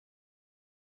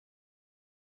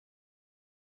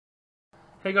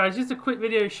Hey guys, just a quick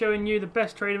video showing you the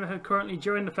best trading method currently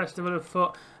during the Festival of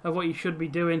FUT of what you should be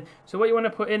doing. So what you want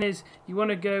to put in is you want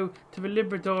to go to the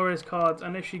Libertadores cards,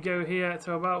 and if you go here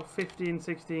to about 15,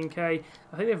 16k,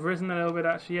 I think they've risen a little bit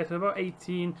actually, yeah, to about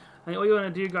 18, and all you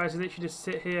want to do guys is literally just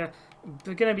sit here.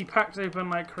 They're going to be packed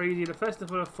open like crazy. The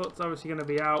Festival of FUT's obviously going to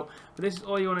be out, but this is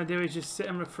all you want to do is just sit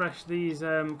and refresh these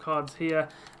cards here.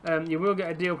 You will get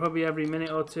a deal probably every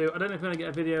minute or two. I don't know if you're going to get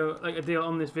a video, like a deal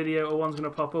on this video, or one's going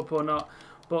to pop up or not,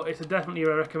 but it's definitely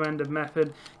a recommended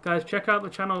method. Guys, check out the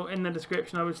channel in the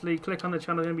description, obviously. Click on the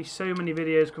channel. There's going to be so many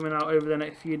videos coming out over the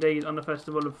next few days on the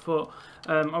Festival of FUT.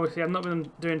 Obviously, I've not been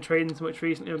doing trading so much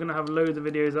recently. We're going to have loads of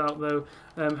videos out, though.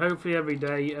 Hopefully every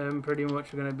day, pretty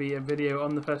much, we're going to be a video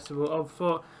on the Festival of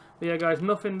FUT. But yeah, guys,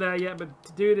 nothing there yet, but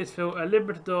to do this filter,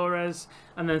 Libertadores,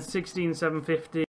 and then 16,750.